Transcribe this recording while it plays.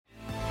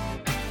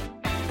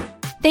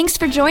Thanks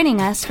for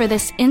joining us for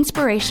this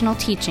inspirational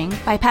teaching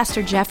by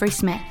Pastor Jeffrey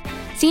Smith,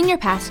 Senior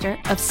Pastor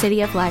of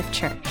City of Life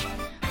Church.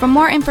 For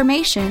more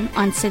information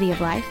on City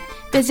of Life,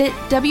 visit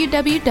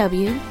www.col.tv.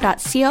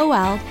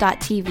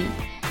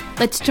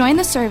 Let's join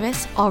the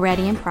service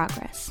already in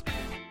progress.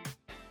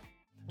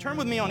 Turn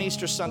with me on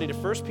Easter Sunday to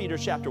 1 Peter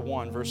chapter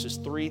 1, verses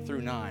 3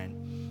 through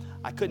 9.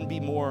 I couldn't be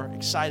more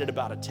excited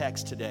about a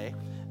text today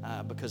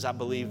because I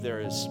believe there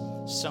is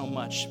so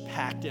much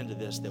packed into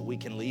this that we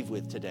can leave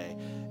with today,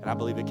 and I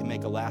believe it can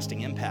make a lasting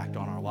impact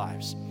on our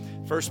lives.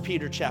 1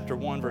 Peter chapter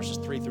 1, verses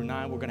 3 through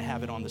 9, we're going to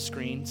have it on the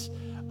screens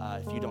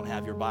if you don't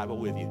have your Bible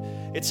with you.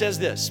 It says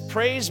this: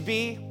 Praise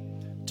be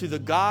to the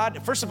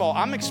God. First of all,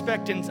 I'm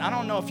expecting, I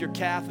don't know if you're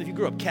Catholic, if you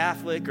grew up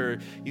Catholic or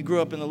you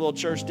grew up in the little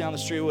church down the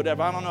street or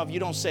whatever. I don't know if you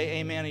don't say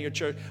amen in your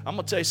church. I'm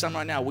going to tell you something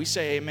right now. We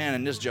say amen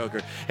in this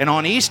joker. And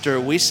on Easter,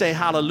 we say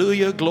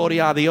hallelujah,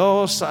 gloria a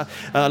Dios,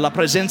 la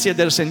presencia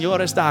del Señor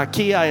está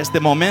aquí a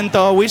este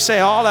momento. We say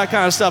all that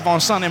kind of stuff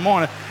on Sunday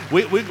morning.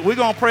 We're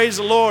going to praise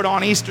the Lord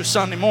on Easter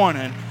Sunday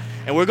morning,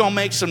 and we're going to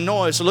make some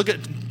noise. So look at,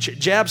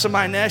 jab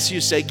somebody next to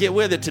you, say, get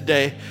with it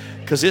today,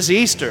 because it's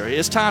Easter.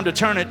 It's time to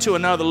turn it to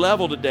another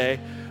level today.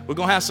 We're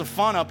going to have some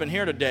fun up in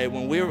here today.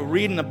 When we're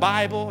reading the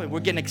Bible and we're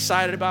getting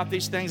excited about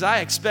these things,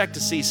 I expect to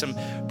see some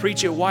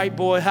preachy white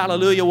boy,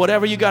 hallelujah,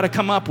 whatever you got to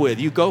come up with.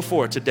 You go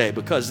for it today,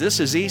 because this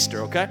is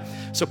Easter, okay?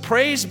 So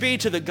praise be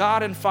to the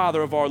God and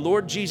Father of our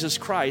Lord Jesus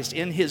Christ.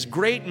 In His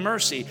great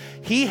mercy,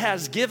 He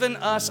has given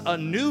us a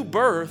new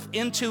birth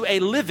into a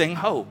living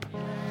hope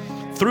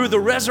through the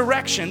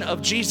resurrection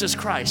of Jesus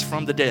Christ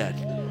from the dead,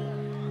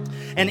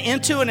 and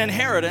into an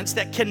inheritance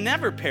that can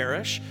never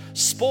perish,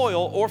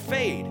 spoil, or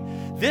fade.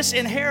 This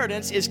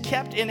inheritance is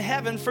kept in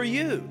heaven for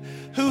you,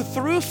 who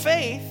through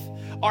faith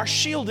are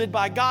shielded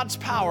by God's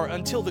power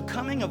until the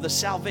coming of the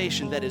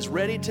salvation that is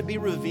ready to be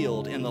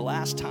revealed in the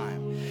last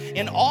time.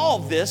 In all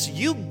this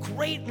you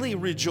greatly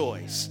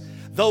rejoice,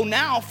 though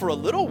now for a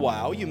little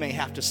while you may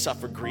have to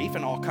suffer grief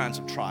and all kinds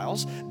of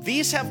trials.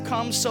 These have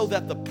come so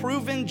that the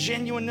proven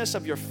genuineness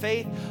of your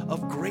faith,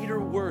 of greater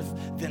worth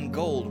than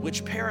gold,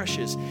 which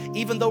perishes,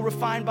 even though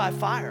refined by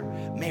fire,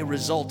 may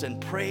result in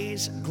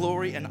praise,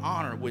 glory, and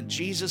honor when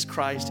Jesus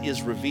Christ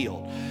is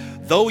revealed.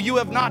 Though you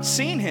have not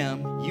seen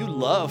Him, you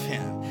love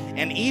Him.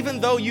 And even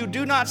though you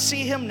do not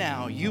see Him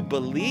now, you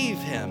believe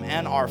Him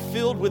and are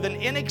filled with an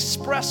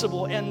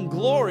inexpressible and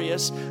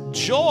glorious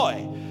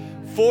joy.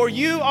 For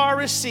you are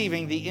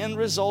receiving the end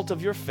result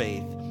of your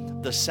faith,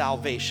 the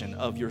salvation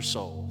of your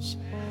souls.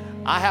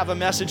 I have a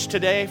message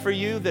today for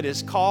you that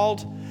is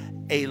called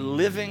A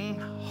Living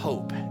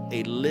Hope.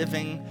 A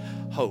living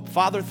hope.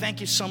 Father, thank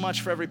you so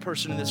much for every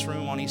person in this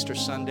room on Easter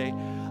Sunday.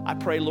 I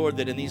pray, Lord,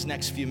 that in these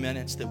next few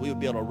minutes that we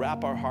would be able to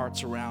wrap our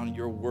hearts around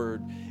your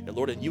word. And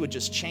Lord, that you would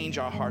just change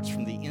our hearts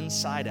from the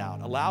inside out.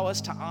 Allow us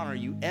to honor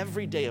you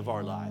every day of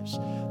our lives,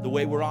 the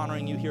way we're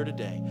honoring you here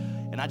today.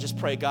 And I just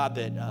pray, God,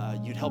 that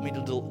you'd help me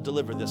to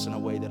deliver this in a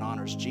way that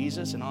honors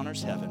Jesus and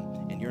honors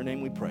heaven. In your name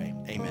we pray.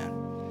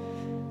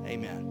 Amen.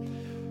 Amen.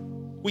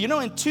 Well, you know,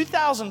 in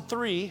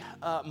 2003,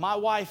 my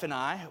wife and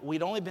I,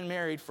 we'd only been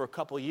married for a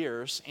couple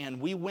years, and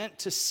we went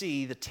to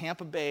see the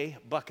Tampa Bay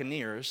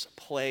Buccaneers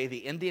play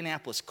the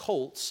Indianapolis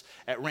Colts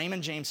at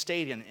Raymond James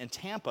Stadium in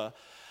Tampa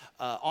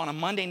on a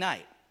Monday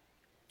night.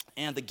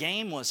 And the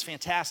game was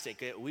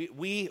fantastic.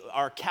 We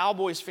are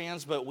Cowboys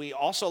fans, but we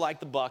also like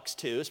the Bucs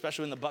too,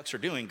 especially when the Bucs are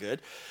doing good.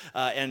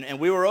 And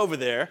we were over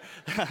there.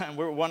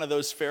 We're one of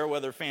those fair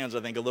weather fans, I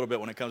think, a little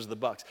bit when it comes to the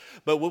Bucs.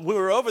 But when we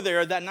were over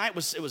there, that night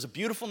it was a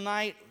beautiful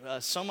night,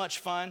 so much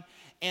fun.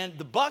 And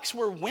the Bucs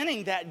were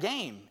winning that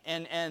game,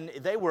 and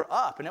they were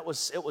up, and it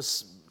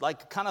was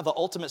like kind of the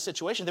ultimate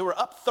situation. They were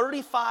up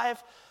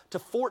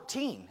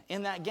 35-14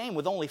 in that game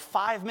with only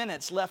 5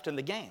 minutes left in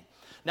the game.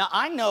 Now,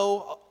 I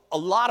know a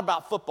lot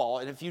about football,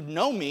 and if you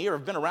know me or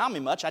have been around me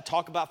much, I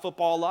talk about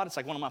football a lot. It's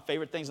like one of my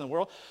favorite things in the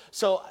world.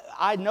 So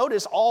I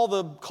noticed all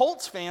the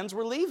Colts fans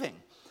were leaving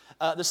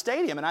the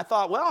stadium, and I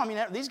thought, well, I mean,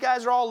 these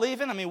guys are all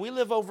leaving. I mean, we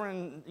live over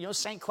in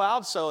St.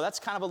 Cloud, so that's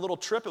kind of a little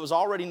trip. It was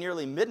already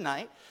nearly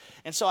midnight,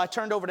 and so I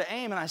turned over to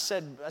Aim and I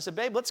said,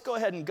 babe, let's go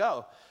ahead and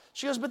go.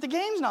 She goes, but the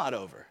game's not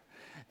over.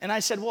 And I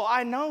said, well,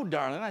 I know,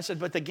 darling. I said,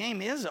 but the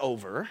game is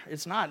over.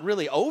 It's not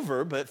really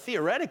over, but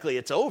theoretically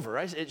it's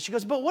over. She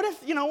goes, but what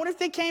if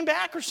they came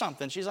back or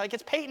something? She's like,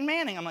 it's Peyton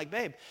Manning. I'm like,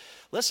 babe,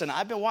 listen,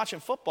 I've been watching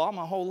football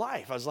my whole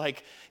life. I was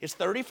like, it's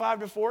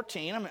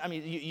 35-14. I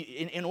mean,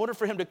 in order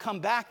for him to come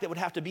back, that would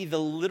have to be the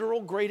literal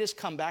greatest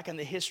comeback in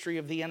the history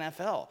of the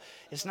NFL.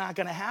 It's not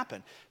going to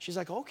happen. She's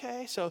like,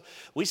 okay. So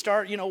we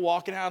start,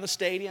 walking out of the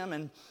stadium,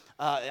 and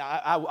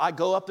I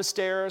go up the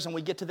stairs, and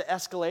we get to the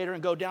escalator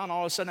and go down.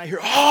 All of a sudden, I hear,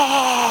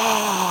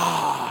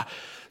 ah!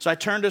 So I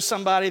turn to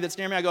somebody that's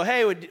near me. I go,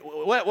 hey,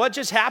 what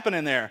just happened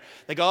in there?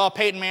 They go, oh,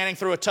 Peyton Manning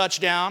threw a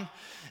touchdown.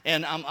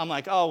 And I'm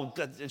like, oh,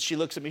 and she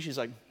looks at me, she's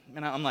like,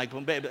 and I'm like,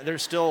 well, babe, they're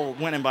still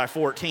winning by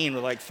 14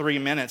 with like 3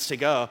 minutes to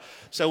go.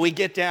 So we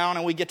get down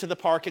and we get to the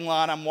parking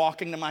lot. I'm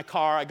walking to my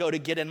car. I go to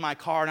get in my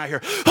car and I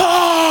hear,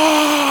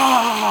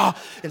 ah!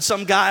 And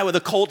some guy with a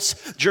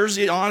Colts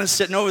jersey on is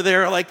sitting over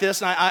there like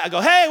this. And I go,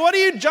 hey, what are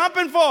you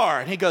jumping for?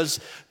 And he goes,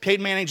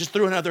 Peyton Manning just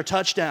threw another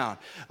touchdown.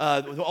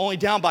 Only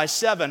down by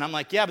 7. I'm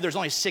like, yeah, but there's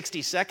only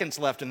 60 seconds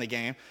left in the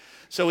game.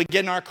 So we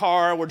get in our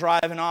car, we're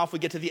driving off, we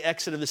get to the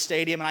exit of the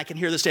stadium, and I can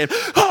hear the stadium,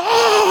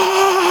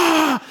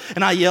 ah!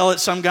 And I yell at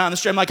some guy on the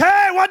street, I'm like,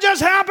 hey, what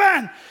just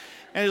happened?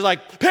 And he's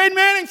like, Peyton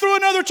Manning threw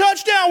another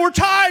touchdown, we're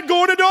tied,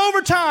 going into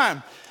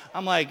overtime.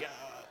 I'm like,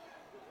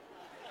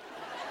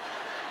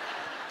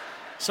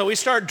 so we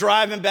start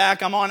driving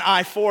back, I'm on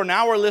I-4,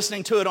 now we're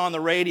listening to it on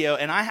the radio,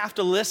 and I have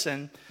to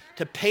listen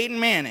to Peyton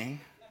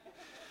Manning.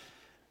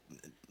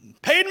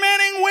 Peyton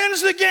Manning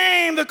wins the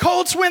game. The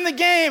Colts win the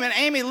game. And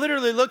Amy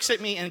literally looks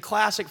at me in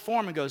classic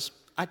form and goes,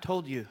 I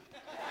told you.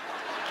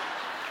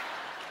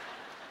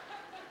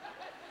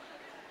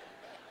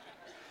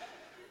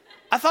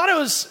 I thought it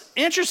was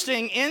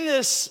interesting in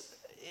this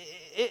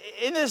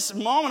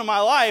moment of my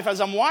life as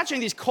I'm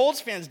watching these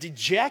Colts fans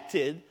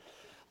dejected,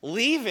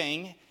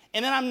 leaving,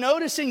 and then I'm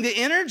noticing the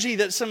energy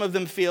that some of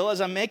them feel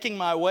as I'm making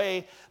my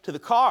way to the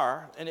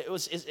car. And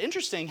it's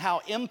interesting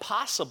how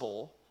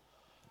impossible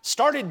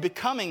started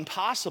becoming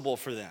possible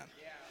for them.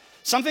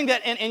 Something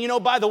that, and you know,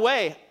 by the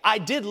way, I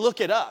did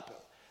look it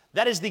up.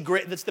 That's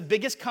the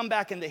biggest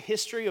comeback in the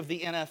history of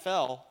the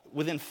NFL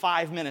within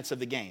 5 minutes of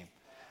the game.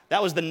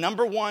 That was the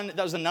number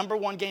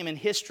one game in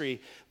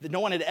history that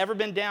no one had ever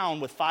been down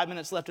with 5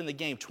 minutes left in the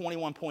game,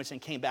 21 points, and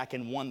came back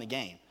and won the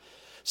game.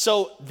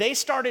 So they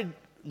started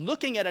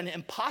looking at an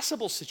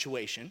impossible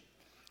situation,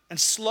 and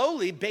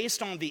slowly,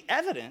 based on the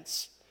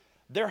evidence,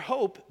 their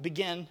hope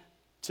began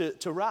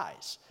to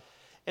rise.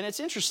 And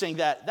it's interesting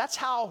that that's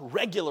how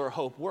regular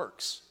hope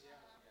works.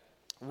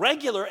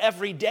 Regular,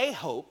 everyday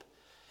hope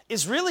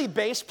is really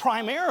based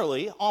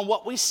primarily on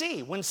what we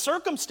see. When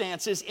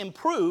circumstances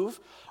improve,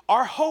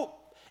 our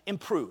hope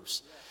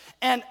improves.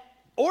 And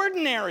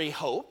ordinary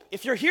hope,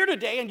 if you're here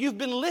today and you've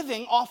been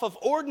living off of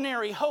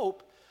ordinary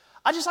hope,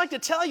 I'd just like to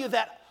tell you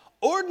that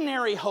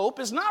ordinary hope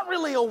is not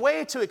really a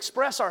way to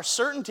express our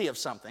certainty of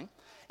something.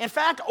 In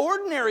fact,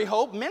 ordinary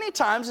hope many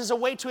times is a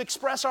way to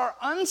express our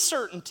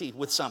uncertainty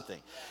with something.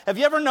 Have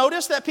you ever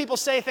noticed that people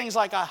say things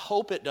like, I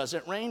hope it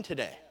doesn't rain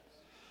today?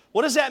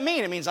 What does that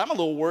mean? It means I'm a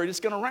little worried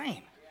it's going to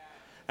rain.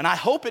 And I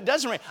hope it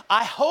doesn't rain.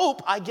 I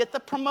hope I get the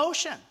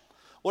promotion.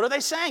 What are they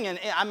saying? And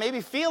I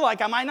maybe feel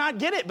like I might not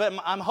get it, but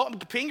I'm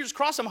hoping, fingers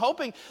crossed, I'm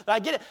hoping that I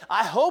get it.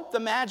 I hope the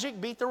Magic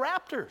beat the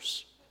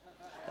Raptors.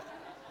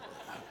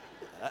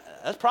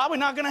 That's probably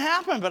not going to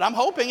happen, but I'm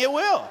hoping it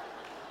will.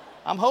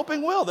 I'm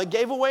hoping will. They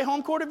gave away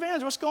home court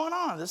advantage. What's going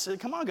on?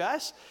 Come on,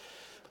 guys.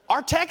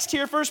 Our text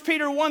here, 1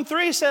 Peter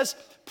 1:3 says,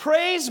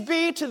 praise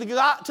be to the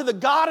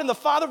God and the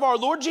Father of our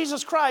Lord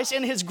Jesus Christ.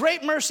 In his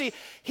great mercy,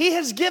 he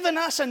has given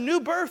us a new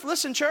birth,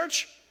 listen,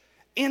 church,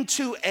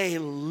 into a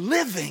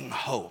living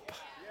hope.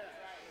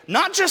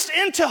 Not just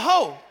into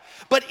hope,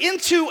 but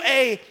into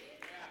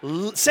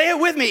say it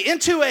with me,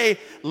 into a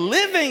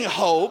living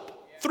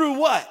hope through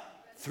what?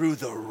 Through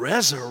the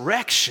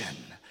resurrection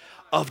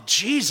of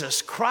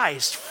Jesus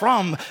Christ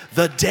from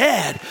the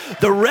dead.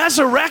 The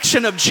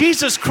resurrection of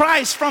Jesus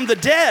Christ from the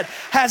dead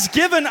has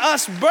given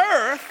us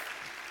birth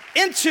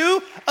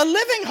into a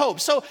living hope.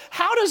 So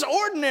how does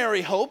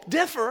ordinary hope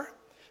differ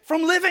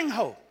from living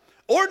hope?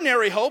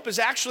 Ordinary hope is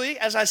actually,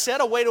 as I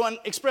said, a way to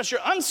express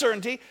your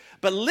uncertainty,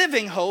 but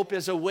living hope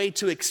is a way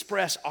to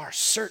express our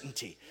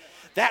certainty.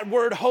 That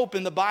word hope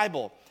in the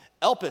Bible,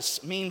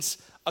 elpis, means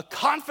a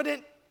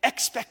confident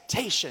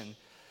expectation.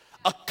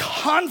 A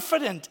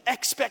confident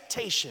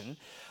expectation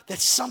that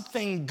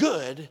something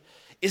good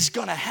is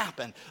going to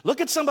happen.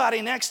 Look at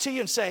somebody next to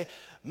you and say,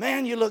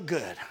 man, you look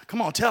good. Come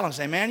on, tell them,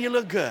 say, man, you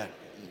look good.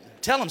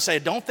 Tell them, say,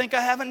 don't think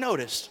I haven't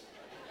noticed.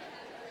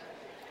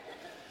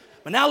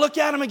 But now look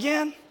at them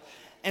again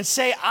and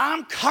say,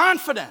 I'm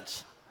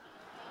confident.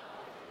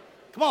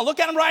 Come on, look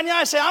at them right in the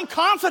eye and say, I'm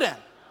confident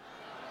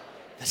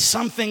that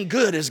something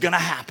good is going to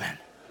happen.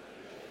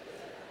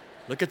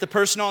 Look at the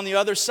person on the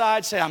other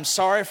side, say, I'm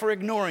sorry for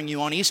ignoring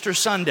you on Easter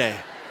Sunday.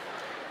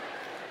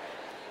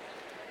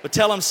 But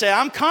tell them, say,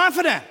 I'm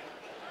confident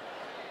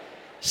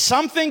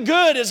something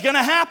good is going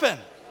to happen.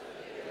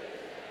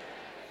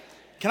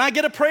 Can I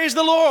get a praise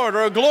the Lord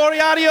or a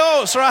gloria a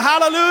Dios or a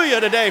hallelujah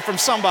today from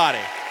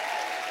somebody?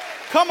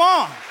 Come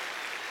on.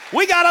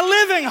 We got a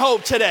living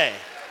hope today.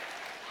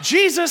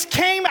 Jesus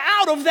came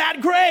out of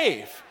that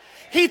grave.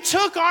 He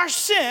took our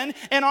sin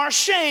and our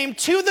shame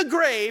to the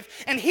grave,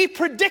 and he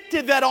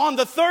predicted that on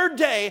the third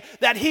day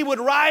that he would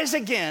rise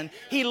again.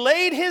 He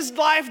laid his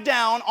life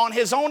down on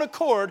his own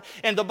accord,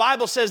 and the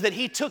Bible says that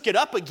he took it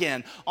up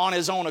again on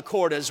his own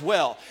accord as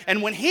well.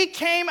 And when he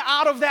came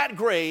out of that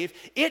grave,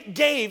 it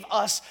gave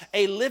us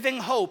a living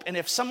hope. And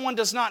if someone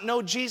does not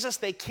know Jesus,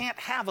 they can't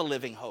have a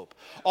living hope.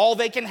 All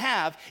they can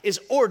have is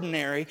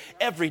ordinary,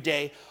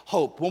 everyday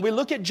hope. When we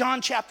look at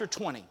John chapter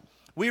 20,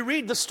 we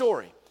read the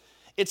story.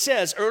 It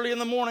says, early in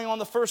the morning on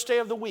the first day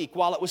of the week,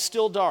 while it was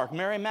still dark,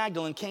 Mary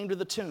Magdalene came to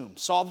the tomb,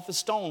 saw that the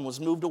stone was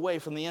moved away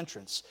from the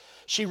entrance.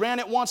 She ran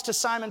at once to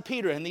Simon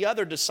Peter and the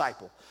other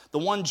disciple, the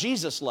one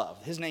Jesus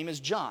loved. His name is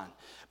John.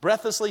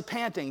 Breathlessly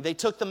panting, they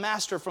took the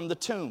master from the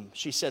tomb.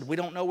 She said, we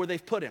don't know where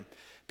they've put him.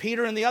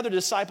 Peter and the other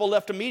disciple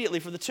left immediately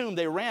for the tomb.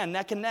 They ran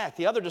neck and neck.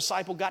 The other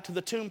disciple got to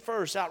the tomb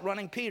first,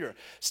 outrunning Peter.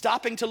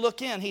 Stopping to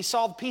look in, he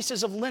saw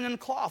pieces of linen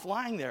cloth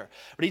lying there,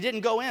 but he didn't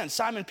go in.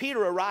 Simon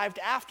Peter arrived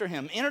after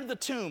him, entered the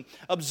tomb,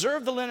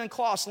 observed the linen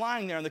cloths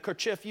lying there and the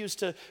kerchief used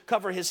to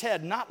cover his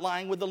head, not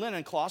lying with the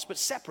linen cloths, but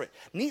separate,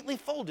 neatly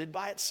folded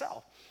by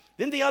itself.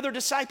 Then the other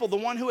disciple, the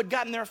one who had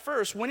gotten there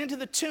first, went into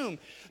the tomb,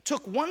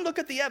 took one look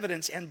at the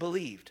evidence and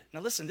believed. Now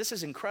listen, this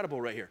is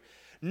incredible right here.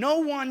 No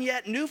one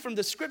yet knew from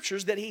the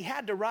scriptures that he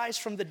had to rise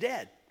from the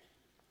dead.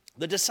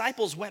 The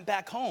disciples went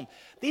back home.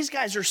 These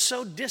guys are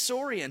so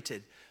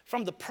disoriented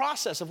from the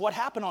process of what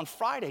happened on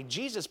Friday,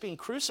 Jesus being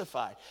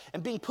crucified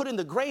and being put in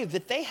the grave,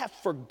 that they have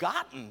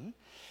forgotten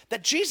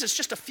that Jesus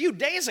just a few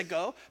days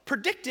ago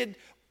predicted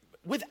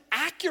with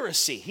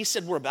accuracy. He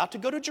said, we're about to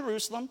go to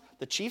Jerusalem.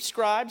 The chief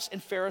scribes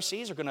and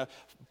Pharisees are going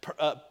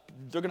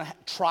to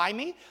try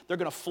me. They're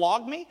going to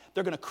flog me.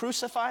 They're going to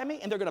crucify me.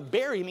 And they're going to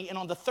bury me. And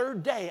on the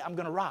third day, I'm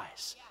going to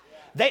rise.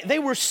 They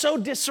were so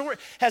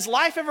disoriented. Has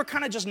life ever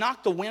kind of just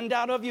knocked the wind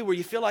out of you where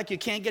you feel like you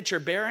can't get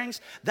your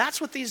bearings? That's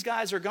what these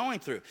guys are going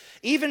through.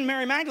 Even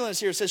Mary Magdalene is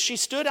here. Says she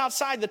stood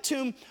outside the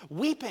tomb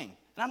weeping.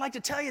 And I'd like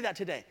to tell you that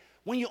today.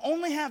 When you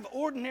only have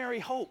ordinary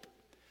hope,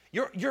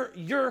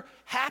 your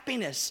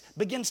happiness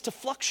begins to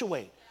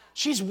fluctuate.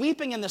 She's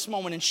weeping in this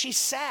moment and she's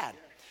sad.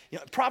 You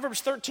know,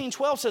 Proverbs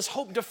 13:12 says,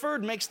 hope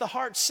deferred makes the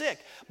heart sick,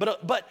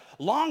 but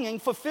longing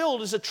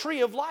fulfilled is a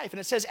tree of life. And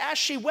it says, as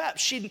she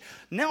wept, she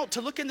knelt to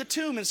look in the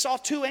tomb and saw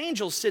two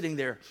angels sitting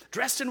there,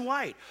 dressed in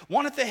white,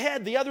 one at the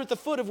head, the other at the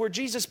foot of where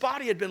Jesus'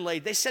 body had been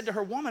laid. They said to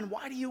her, woman,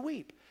 why do you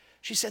weep?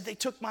 She said, they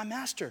took my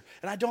master,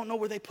 and I don't know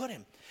where they put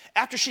him.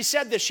 After she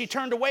said this, she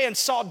turned away and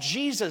saw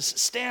Jesus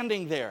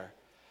standing there,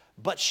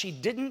 but she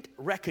didn't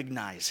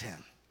recognize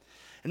him.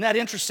 Isn't that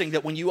interesting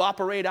that when you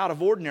operate out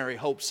of ordinary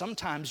hope,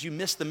 sometimes you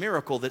miss the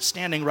miracle that's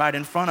standing right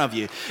in front of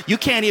you. You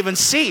can't even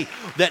see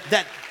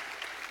that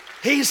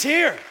he's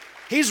here.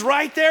 He's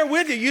right there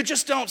with you. You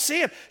just don't see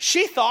him.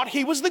 She thought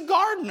he was the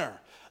gardener.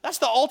 That's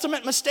the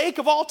ultimate mistake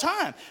of all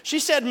time. She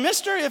said,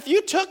 mister, if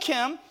you took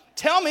him,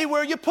 tell me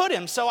where you put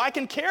him so I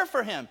can care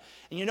for him.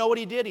 And you know what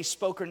he did? He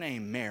spoke her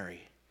name,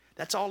 Mary.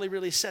 That's all he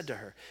really said to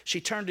her.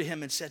 She turned to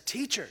him and said,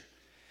 teacher.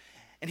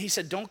 And he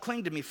said, don't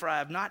cling to me, for I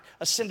have not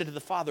ascended to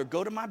the Father.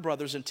 Go to my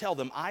brothers and tell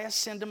them, I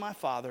ascend to my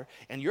Father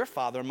and your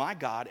Father, my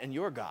God and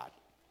your God.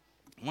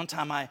 One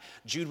time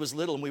Jude was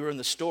little and we were in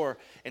the store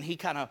and he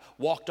kind of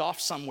walked off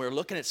somewhere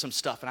looking at some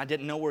stuff and I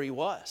didn't know where he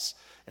was.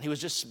 And he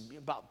was just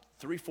about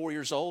 3-4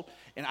 years old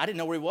and I didn't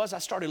know where he was. I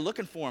started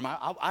looking for him.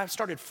 I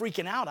started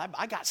freaking out.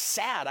 I got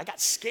sad. I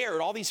got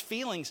scared. All these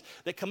feelings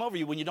that come over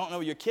you when you don't know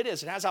where your kid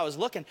is. And as I was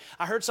looking,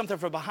 I heard something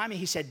from behind me.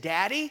 He said,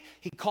 Daddy.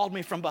 He called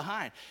me from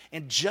behind.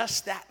 And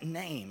just that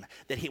name,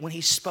 when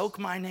he spoke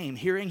my name,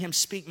 hearing him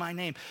speak my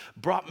name,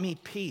 brought me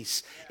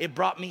peace. It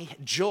brought me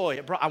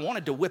joy. I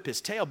wanted to whip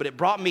his tail, but it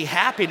brought me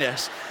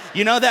happiness.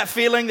 You know that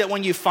feeling that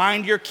when you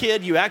find your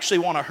kid, you actually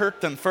want to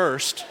hurt them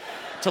first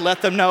to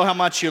let them know how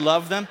much you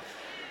love them?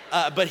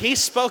 But he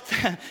spoke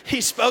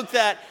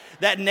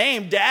that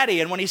name,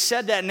 Daddy. And when he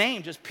said that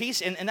name, just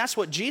peace. And that's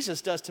what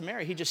Jesus does to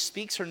Mary. He just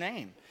speaks her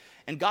name.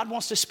 And God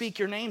wants to speak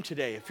your name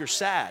today if you're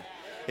sad.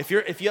 If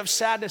you have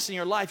sadness in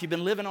your life, you've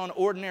been living on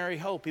ordinary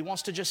hope. He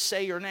wants to just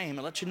say your name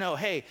and let you know,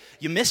 hey,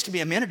 you missed me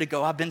a minute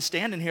ago. I've been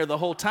standing here the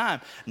whole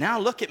time. Now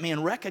look at me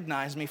and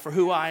recognize me for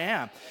who I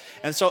am.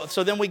 And so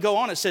then we go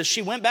on. It says,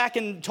 she went back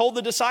and told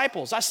the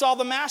disciples, I saw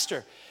the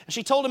master. And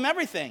she told him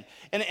everything.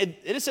 And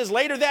it says,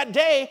 later that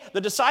day,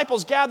 the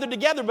disciples gathered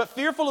together, but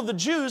fearful of the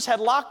Jews, had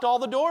locked all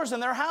the doors in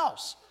their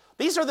house.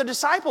 These are the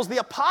disciples, the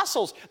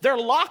apostles. They're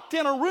locked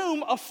in a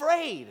room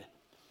afraid.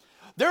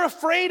 They're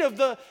afraid of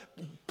the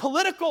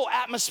political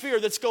atmosphere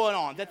that's going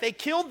on, that they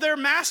killed their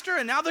master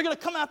and now they're going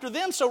to come after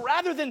them. So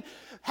rather than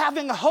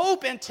having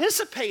hope,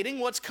 anticipating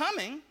what's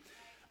coming,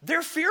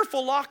 they're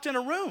fearful, locked in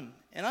a room.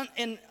 And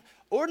in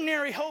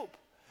ordinary hope,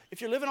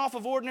 if you're living off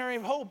of ordinary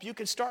hope, you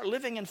can start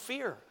living in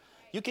fear.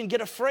 You can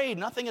get afraid.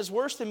 Nothing is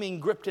worse than being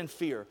gripped in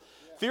fear.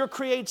 Fear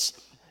creates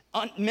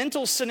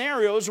mental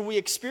scenarios where we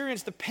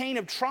experience the pain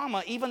of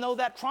trauma even though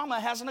that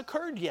trauma hasn't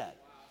occurred yet.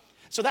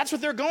 So that's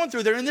what they're going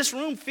through. They're in this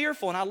room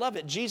fearful, and I love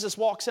it. Jesus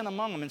walks in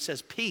among them and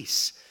says,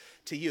 peace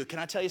to you. Can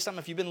I tell you something?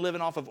 If you've been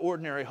living off of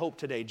ordinary hope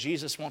today,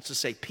 Jesus wants to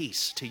say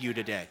peace to you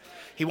today.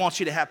 He wants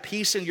you to have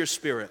peace in your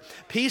spirit,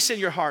 peace in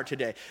your heart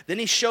today. Then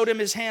he showed him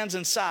his hands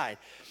and side,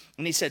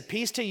 and he said,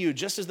 peace to you.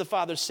 Just as the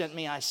Father sent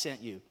me, I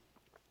sent you.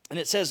 And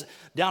it says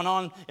down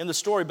on in the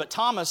story, but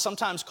Thomas,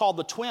 sometimes called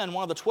the twin,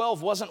 one of the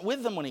 12, wasn't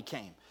with them when he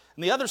came.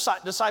 And the other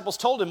disciples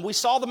told him, we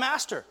saw the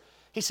master.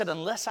 He said,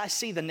 unless I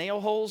see the nail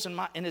holes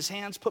in his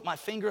hands, put my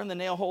finger in the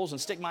nail holes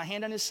and stick my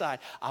hand in his side,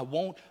 I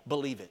won't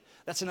believe it.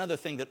 That's another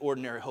thing that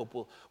ordinary hope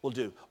will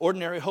do.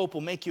 Ordinary hope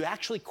will make you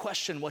actually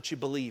question what you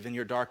believe in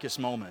your darkest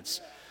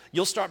moments.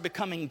 You'll start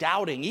becoming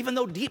doubting, even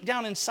though deep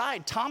down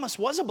inside, Thomas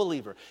was a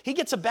believer. He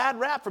gets a bad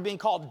rap for being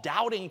called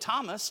Doubting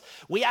Thomas.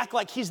 We act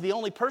like he's the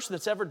only person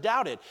that's ever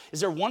doubted.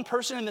 Is there one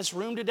person in this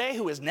room today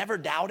who has never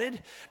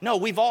doubted? No,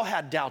 we've all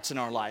had doubts in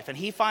our life. And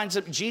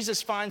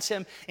Jesus finds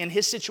him in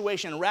his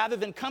situation. And rather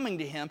than coming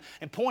to him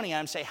and pointing at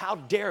him, say, how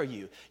dare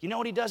you? You know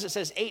what he does? It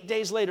says 8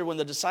 days later when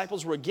the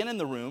disciples were again in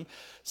the room,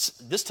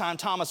 this time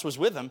Thomas was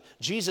with them.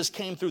 Jesus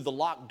came through the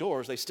locked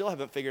doors. They still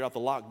haven't figured out the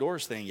locked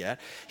doors thing yet.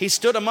 He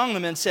stood among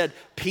them and said,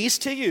 peace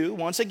to you.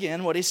 Once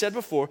again, what he said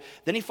before.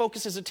 Then he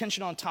focused his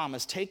attention on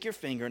Thomas. Take your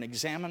finger and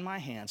examine my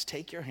hands.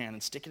 Take your hand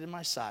and stick it in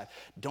my side.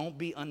 Don't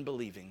be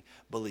unbelieving.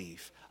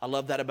 Believe. I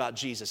love that about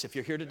Jesus. If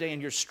you're here today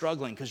and you're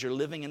struggling because you're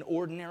living in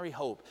ordinary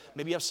hope,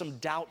 maybe you have some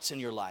doubts in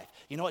your life.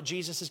 You know what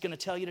Jesus is going to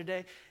tell you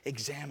today?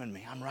 Examine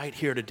me. I'm right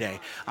here today.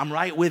 I'm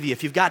right with you.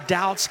 If you've got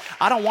doubts,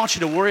 I don't want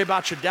you to worry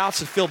about your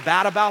doubts and feel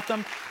bad about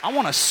them. I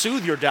want to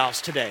soothe your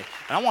doubts today.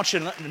 And I want you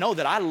to know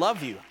that I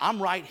love you.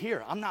 I'm right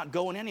here. I'm not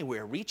going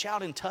anywhere. Reach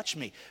out and touch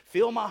me.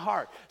 Feel my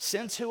heart.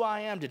 Sense who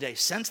I am today.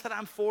 Sense that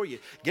I'm for you.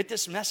 Get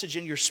this message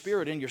in your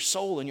spirit, in your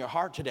soul, in your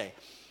heart today.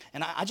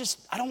 And I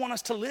don't want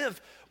us to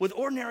live with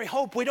ordinary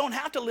hope. We don't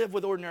have to live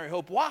with ordinary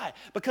hope. Why?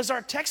 Because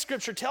our text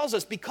scripture tells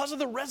us because of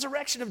the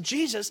resurrection of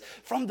Jesus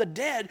from the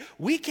dead,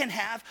 we can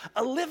have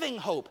a living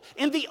hope.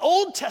 In the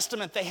Old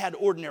Testament, they had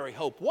ordinary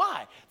hope.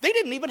 Why? They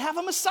didn't even have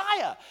a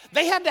Messiah.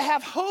 They had to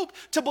have hope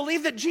to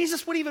believe that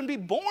Jesus would even be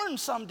born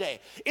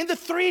someday. In the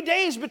 3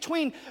 days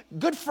between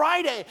Good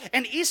Friday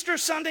and Easter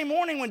Sunday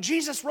morning when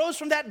Jesus rose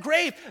from that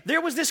grave,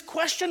 there was this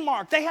question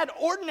mark. They had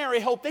ordinary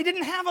hope. They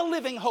didn't have a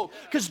living hope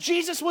because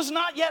Jesus was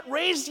not yet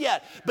raised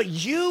yet. But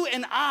you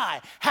and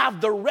I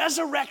have the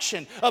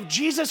resurrection of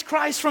Jesus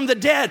Christ from the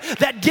dead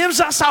that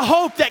gives us a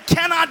hope that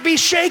cannot be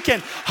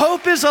shaken.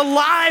 Hope is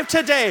alive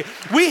today.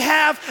 We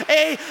have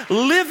a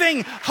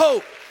living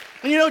hope.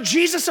 And you know,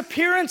 Jesus'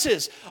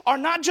 appearances are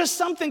not just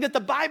something that the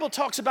Bible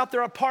talks about.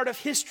 They're a part of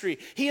history.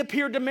 He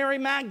appeared to Mary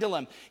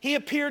Magdalene. He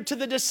appeared to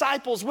the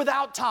disciples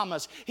without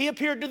Thomas. He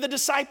appeared to the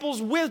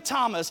disciples with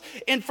Thomas.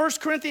 In 1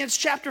 Corinthians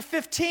chapter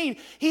 15,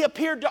 he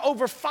appeared to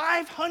over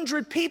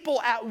 500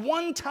 people at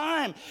one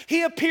time.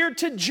 He appeared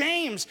to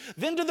James,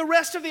 then to the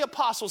rest of the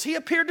apostles. He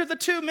appeared to the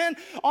two men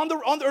or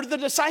the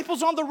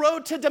disciples on the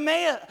road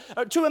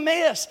to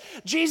Emmaus.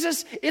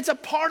 Jesus, it's a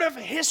part of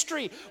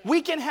history.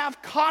 We can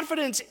have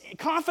confidence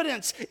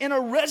in a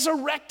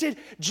resurrected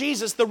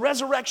Jesus. The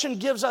resurrection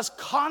gives us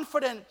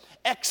confident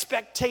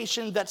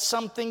expectation that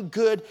something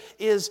good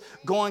is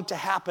going to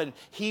happen.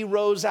 He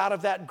rose out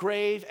of that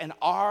grave, and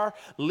our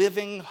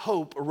living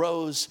hope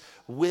rose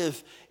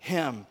with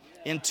him.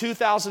 In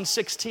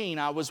 2016,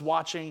 I was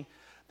watching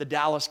the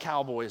Dallas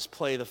Cowboys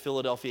play the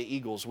Philadelphia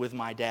Eagles with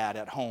my dad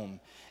at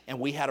home, and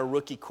we had a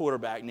rookie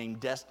quarterback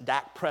named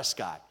Dak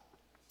Prescott.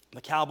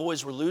 The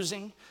Cowboys were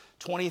losing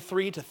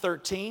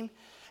 23-13.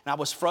 And I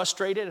was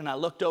frustrated, and I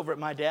looked over at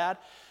my dad.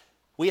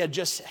 We had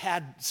just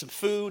had some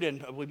food,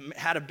 and we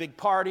had a big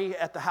party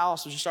at the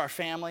house. It was just our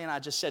family, and I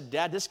just said,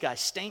 Dad, this guy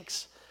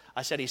stinks.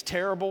 I said, he's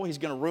terrible. He's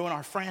going to ruin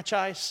our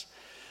franchise.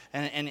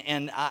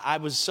 And I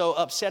was so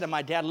upset, and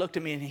my dad looked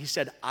at me, and he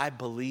said, I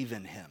believe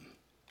in him.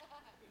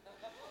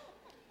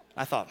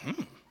 I thought,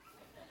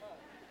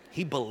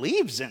 he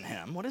believes in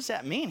him? What does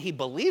that mean? He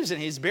believes in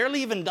him. He's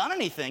barely even done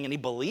anything, and he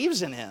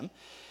believes in him.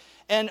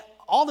 And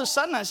all of a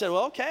sudden, I said,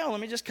 well, okay, let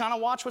me just kind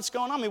of watch what's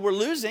going on. I mean, we're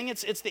losing.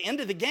 It's the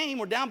end of the game.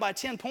 We're down by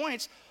 10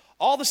 points.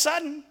 All of a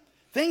sudden,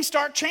 things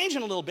start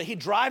changing a little bit. He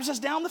drives us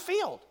down the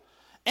field,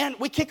 and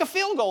we kick a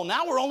field goal.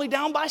 Now we're only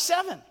down by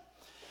 7.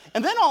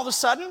 And then all of a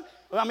sudden,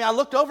 I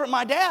looked over at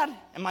my dad,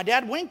 and my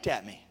dad winked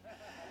at me.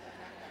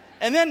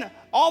 And then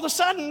all of a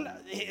sudden,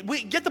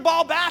 we get the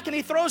ball back, and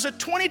he throws a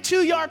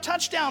 22-yard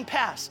touchdown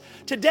pass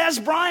to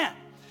Dez Bryant.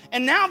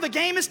 And now the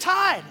game is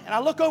tied. And I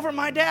look over at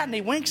my dad, and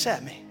he winks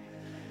at me.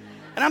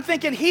 And I'm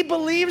thinking, he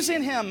believes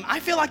in him.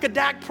 I feel like a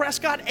Dak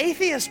Prescott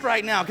atheist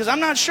right now because I'm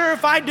not sure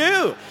if I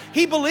do.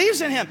 He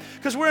believes in him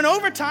because we're in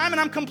overtime,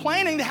 and I'm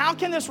complaining, how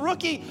can this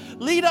rookie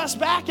lead us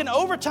back in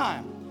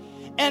overtime?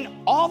 And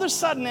all of a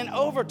sudden in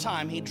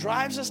overtime, he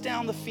drives us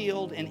down the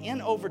field, and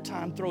in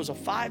overtime throws a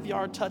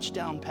 5-yard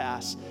touchdown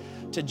pass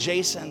to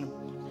Jason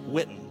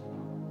Witten.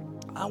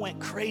 I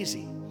went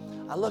crazy.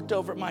 I looked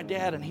over at my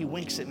dad, and he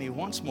winks at me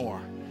once more.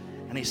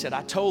 And he said,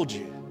 I told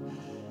you.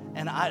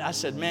 And I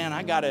said, man,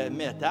 I got to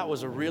admit, that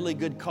was a really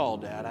good call,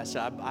 Dad. I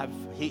said,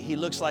 he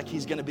looks like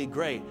he's going to be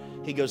great.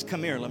 He goes,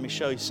 come here, let me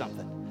show you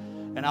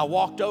something. And I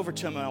walked over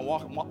to him, and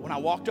when I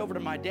walked over to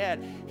my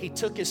dad, he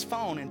took his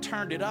phone and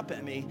turned it up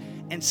at me,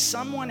 and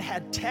someone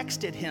had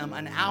texted him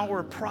an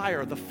hour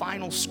prior the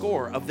final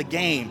score of the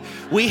game.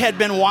 We had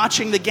been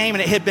watching the game,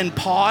 and it had been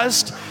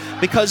paused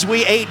because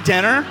we ate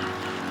dinner.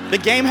 The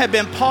game had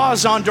been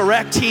paused on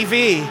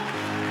DirecTV.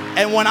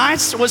 And when I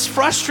was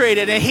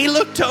frustrated, and he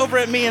looked over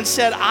at me and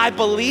said, I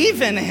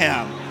believe in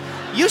him.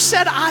 You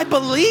said, I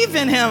believe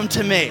in him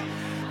to me.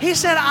 He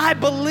said, I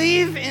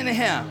believe in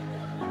him.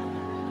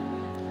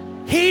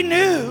 He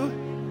knew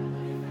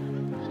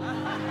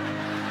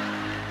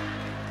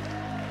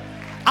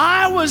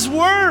I was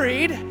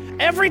worried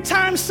every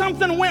time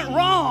something went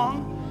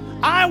wrong.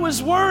 I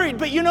was worried,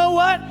 but you know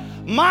what?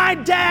 My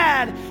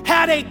dad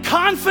had a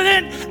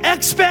confident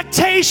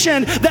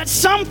expectation that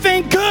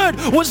something good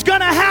was going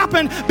to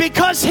happen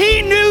because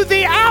he knew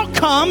the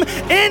outcome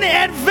in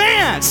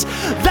advance.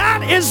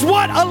 That is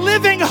what a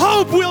living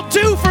hope will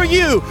do for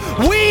you.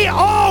 We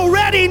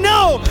already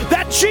know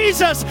that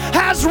Jesus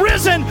has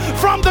risen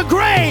from the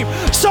grave.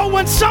 So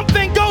when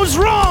something goes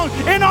wrong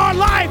in our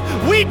life,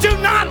 we do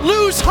not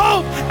lose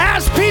hope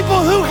as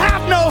people who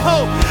have no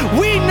hope.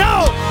 We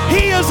know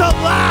he is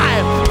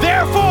alive.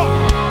 Therefore,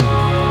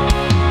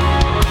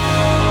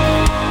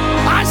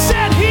 I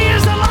said he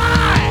is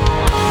alive.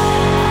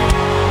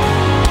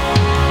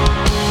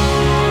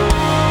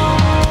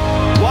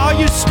 While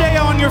you stay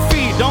on your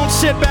feet, don't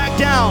sit back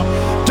down.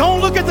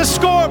 Don't look at the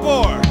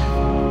scoreboard.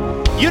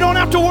 You don't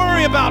have to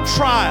worry about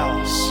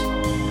trials.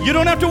 You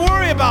don't have to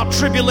worry about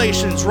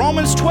tribulations.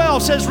 Romans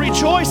 12 says,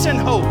 rejoice in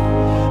hope.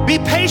 Be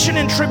patient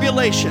in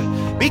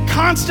tribulation. Be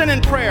constant in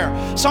prayer.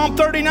 Psalm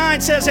 39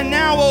 says, and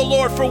now, O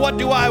Lord, for what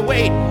do I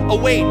await?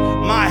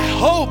 My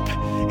hope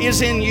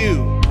is in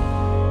you.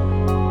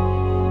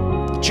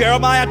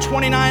 Jeremiah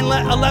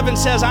 29:11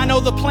 says, I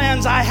know the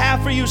plans I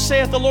have for you,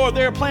 saith the Lord.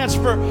 They are plans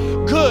for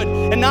good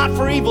and not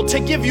for evil, to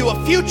give you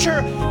a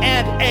future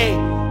and a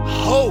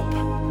hope.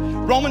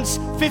 Romans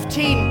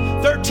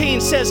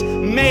 15:13 says,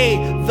 may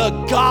the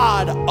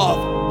God of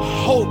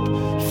hope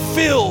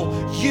fill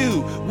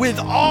you with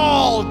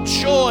all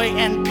joy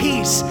and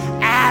peace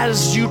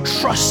as you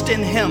trust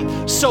in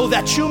him, so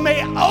that you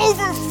may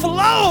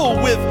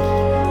overflow with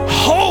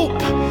hope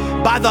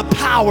by the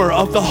power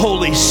of the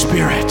Holy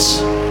Spirit.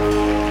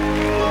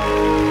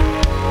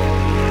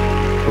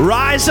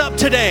 Rise up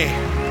today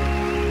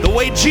the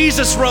way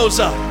Jesus rose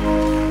up.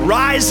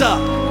 Rise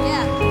up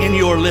in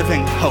your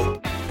living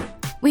hope.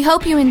 We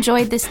hope you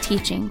enjoyed this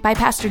teaching by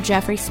Pastor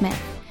Jeffrey Smith.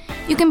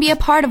 You can be a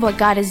part of what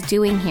God is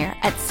doing here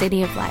at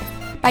City of Life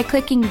by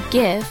clicking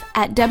Give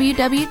at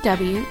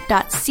www.col.tv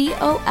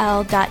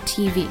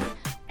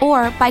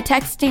or by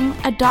texting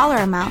a dollar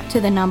amount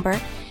to the number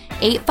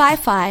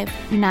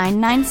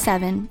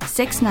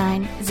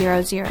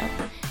 855-997-6900.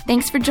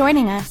 Thanks for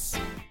joining us.